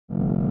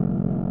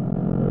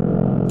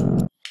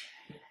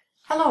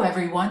Hello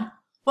everyone,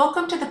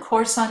 welcome to the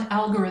course on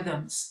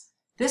algorithms.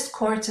 This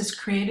course is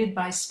created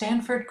by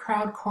Stanford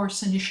Crowd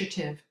Course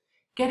Initiative.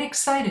 Get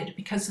excited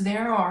because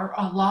there are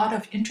a lot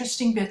of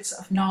interesting bits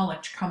of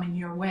knowledge coming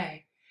your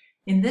way.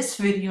 In this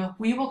video,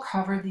 we will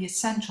cover the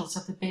essentials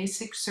of the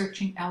basic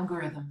searching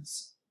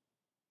algorithms.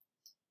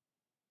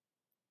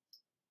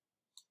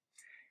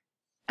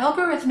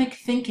 Algorithmic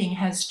thinking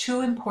has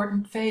two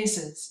important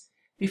phases.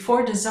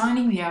 Before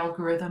designing the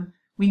algorithm,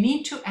 we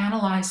need to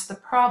analyze the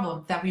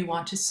problem that we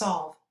want to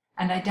solve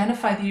and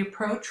identify the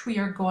approach we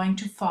are going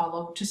to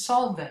follow to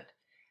solve it.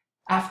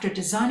 After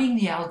designing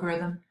the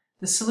algorithm,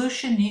 the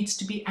solution needs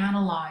to be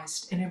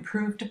analyzed and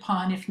improved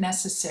upon if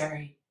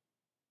necessary.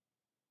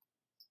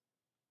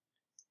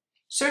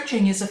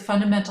 Searching is a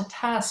fundamental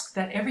task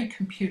that every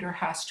computer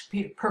has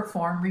to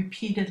perform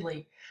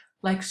repeatedly,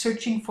 like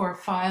searching for a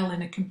file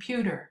in a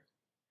computer.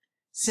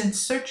 Since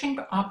searching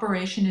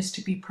operation is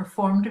to be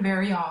performed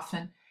very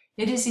often,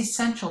 it is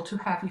essential to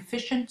have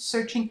efficient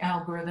searching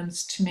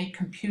algorithms to make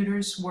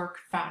computers work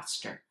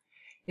faster.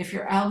 If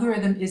your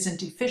algorithm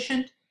isn't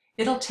efficient,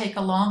 it'll take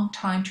a long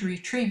time to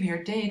retrieve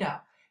your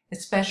data,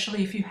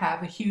 especially if you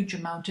have a huge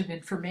amount of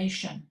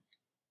information.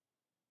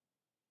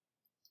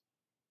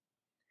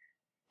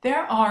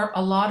 There are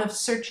a lot of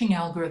searching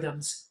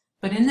algorithms,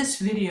 but in this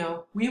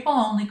video, we will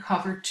only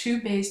cover two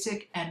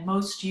basic and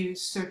most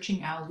used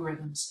searching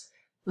algorithms: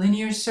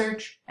 linear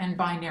search and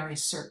binary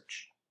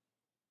search.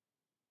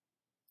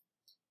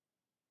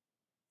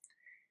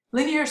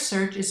 Linear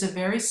search is a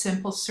very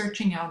simple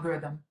searching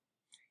algorithm.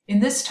 In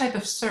this type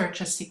of search,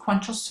 a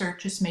sequential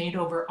search is made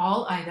over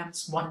all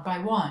items one by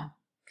one.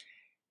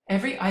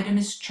 Every item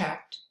is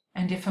checked,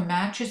 and if a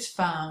match is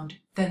found,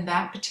 then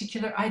that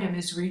particular item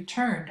is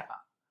returned.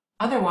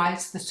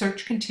 Otherwise, the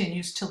search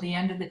continues till the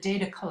end of the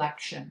data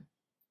collection.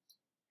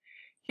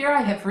 Here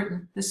I have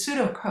written the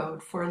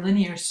pseudocode for a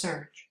linear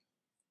search.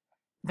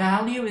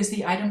 Value is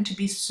the item to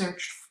be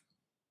searched,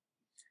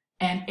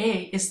 and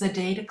A is the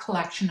data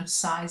collection of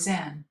size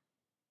n.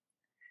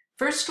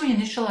 First, we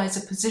initialize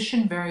a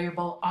position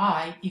variable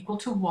I equal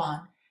to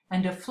 1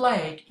 and a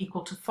flag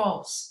equal to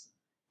false.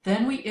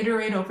 Then we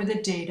iterate over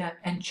the data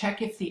and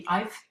check if the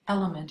ith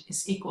element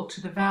is equal to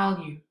the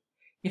value.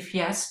 If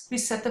yes, we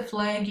set the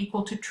flag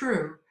equal to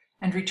true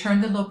and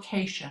return the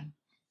location.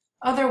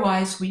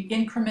 Otherwise, we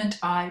increment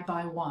I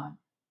by 1.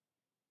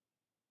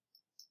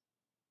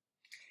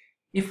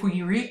 If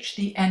we reach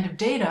the end of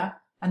data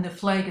and the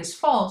flag is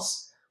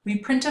false, we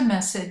print a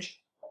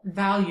message,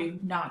 value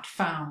not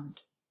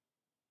found.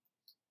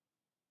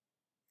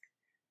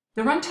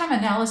 The runtime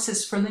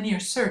analysis for linear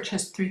search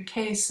has three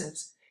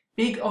cases.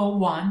 Big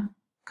O1,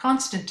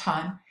 constant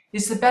time,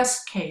 is the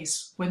best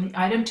case when the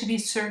item to be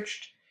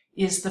searched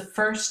is the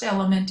first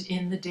element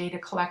in the data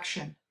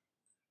collection.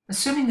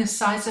 Assuming the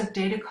size of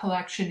data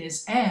collection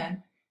is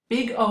n,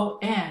 big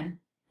O(n),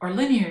 or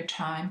linear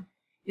time,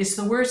 is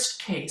the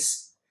worst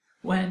case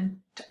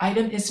when the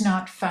item is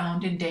not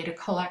found in data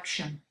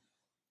collection.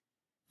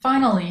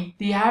 Finally,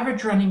 the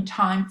average running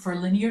time for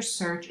linear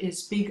search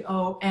is big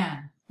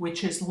O(n),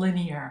 which is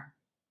linear.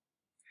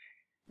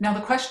 Now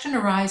the question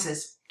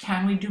arises,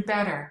 can we do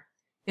better?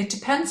 It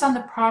depends on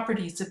the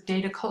properties of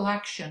data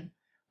collection.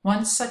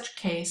 One such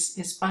case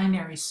is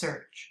binary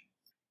search.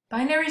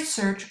 Binary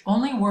search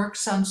only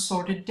works on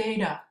sorted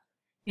data.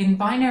 In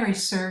binary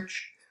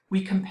search,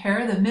 we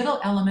compare the middle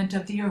element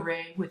of the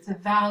array with the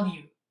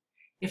value.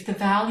 If the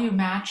value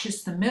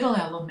matches the middle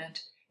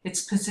element,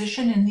 its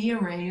position in the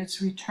array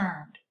is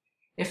returned.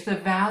 If the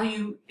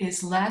value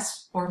is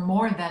less or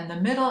more than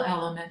the middle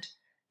element,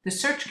 the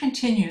search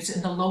continues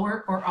in the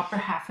lower or upper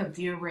half of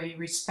the array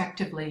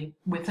respectively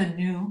with a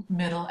new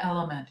middle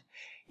element,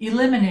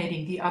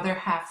 eliminating the other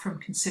half from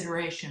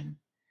consideration.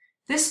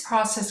 This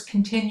process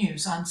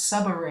continues on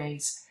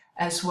subarrays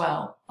as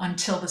well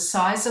until the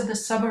size of the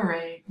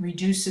subarray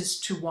reduces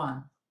to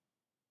 1.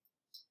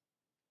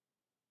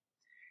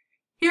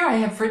 Here I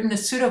have written the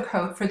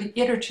pseudocode for the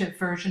iterative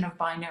version of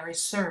binary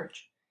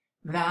search.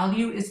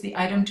 Value is the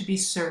item to be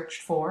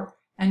searched for,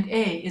 and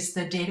A is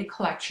the data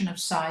collection of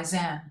size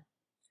n.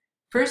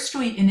 First,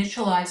 we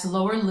initialize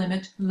lower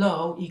limit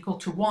low equal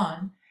to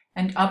 1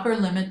 and upper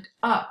limit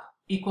up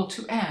equal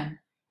to n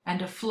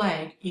and a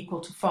flag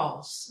equal to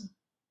false.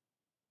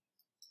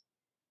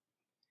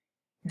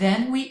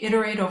 Then we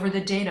iterate over the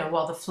data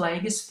while the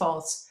flag is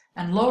false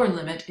and lower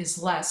limit is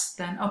less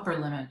than upper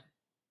limit.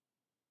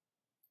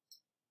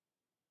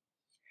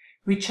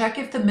 We check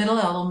if the middle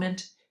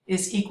element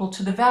is equal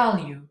to the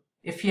value.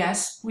 If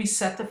yes, we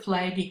set the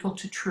flag equal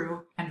to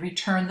true and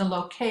return the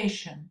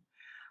location.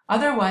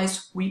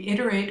 Otherwise, we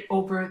iterate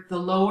over the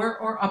lower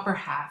or upper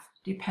half,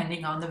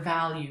 depending on the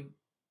value.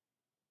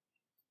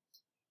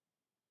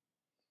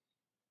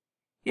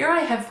 Here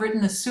I have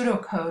written the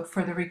pseudocode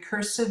for the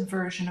recursive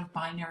version of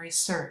binary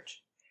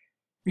search.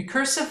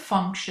 Recursive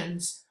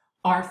functions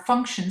are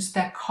functions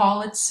that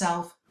call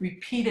itself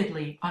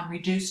repeatedly on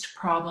reduced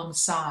problem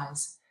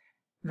size.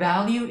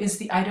 Value is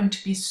the item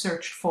to be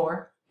searched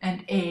for,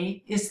 and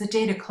A is the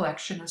data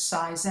collection of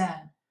size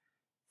n.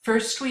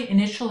 First, we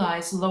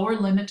initialize lower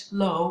limit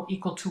low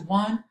equal to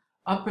 1,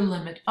 upper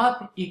limit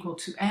up equal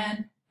to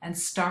n, and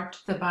start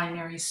the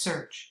binary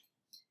search.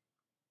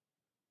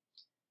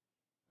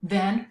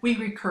 Then we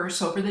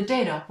recurse over the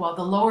data while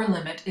the lower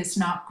limit is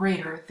not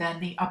greater than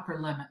the upper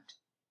limit.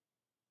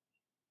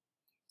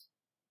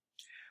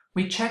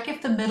 We check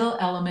if the middle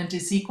element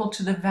is equal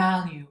to the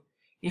value.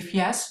 If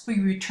yes, we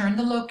return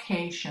the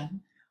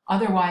location.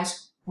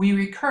 Otherwise, we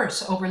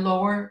recurse over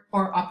lower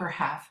or upper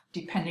half,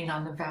 depending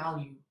on the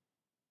value.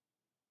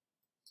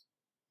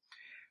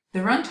 The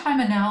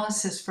runtime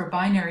analysis for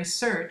binary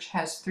search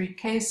has three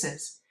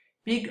cases.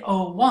 Big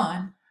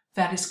O1,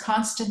 that is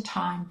constant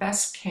time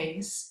best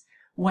case,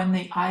 when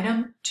the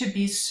item to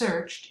be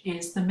searched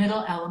is the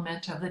middle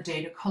element of the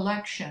data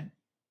collection.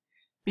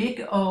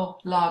 Big O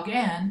log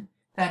n,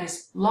 that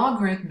is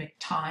logarithmic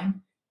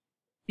time,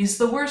 is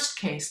the worst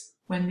case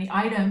when the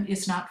item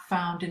is not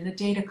found in the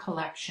data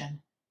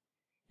collection.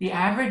 The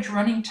average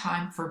running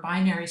time for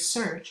binary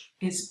search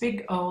is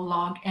big O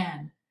log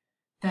n,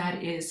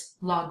 that is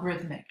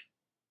logarithmic.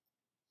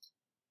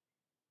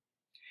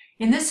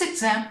 In this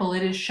example,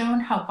 it is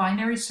shown how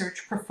binary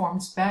search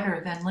performs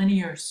better than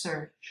linear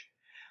search.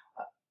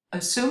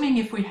 Assuming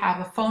if we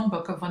have a phone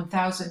book of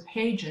 1,000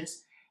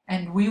 pages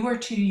and we were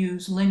to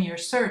use linear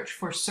search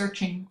for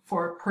searching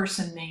for a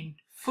person named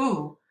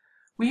Fu,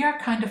 we are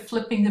kind of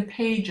flipping the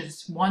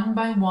pages one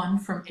by one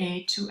from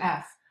A to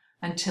F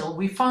until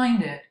we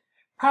find it,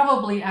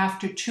 probably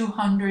after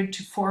 200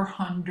 to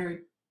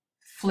 400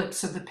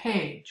 flips of the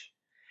page.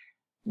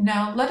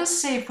 Now, let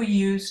us say if we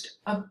used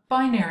a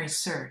binary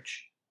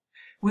search.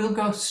 We'll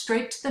go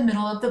straight to the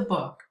middle of the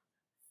book,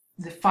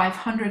 the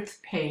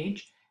 500th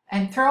page,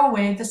 and throw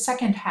away the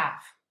second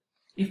half.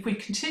 If we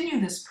continue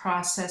this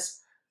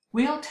process,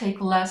 we'll take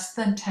less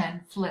than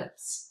 10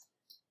 flips.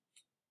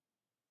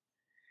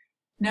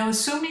 Now,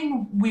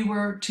 assuming we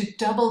were to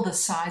double the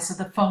size of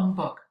the phone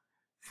book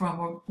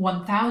from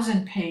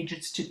 1,000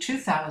 pages to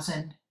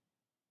 2,000,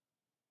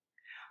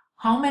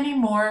 how many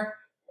more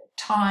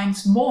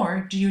times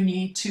more do you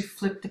need to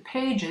flip the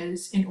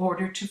pages in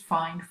order to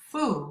find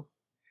Fu?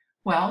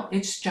 Well,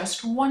 it's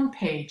just one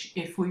page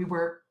if we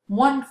were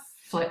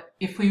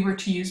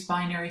to use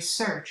binary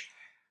search,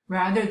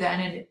 rather than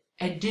an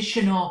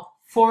additional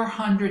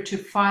 400 to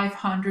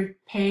 500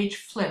 page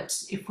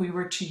flips if we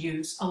were to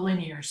use a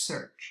linear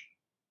search.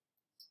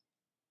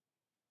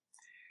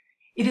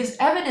 It is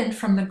evident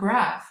from the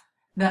graph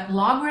that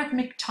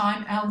logarithmic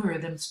time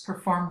algorithms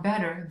perform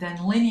better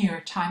than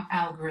linear time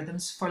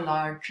algorithms for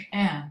large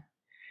N.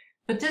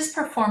 But this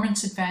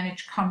performance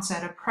advantage comes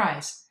at a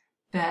price.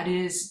 That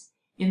is,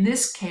 in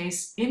this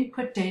case,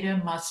 input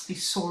data must be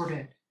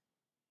sorted.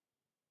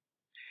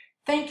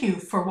 Thank you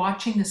for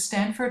watching the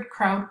Stanford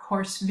Crowd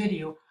Course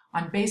video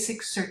on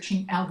basic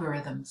searching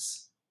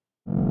algorithms.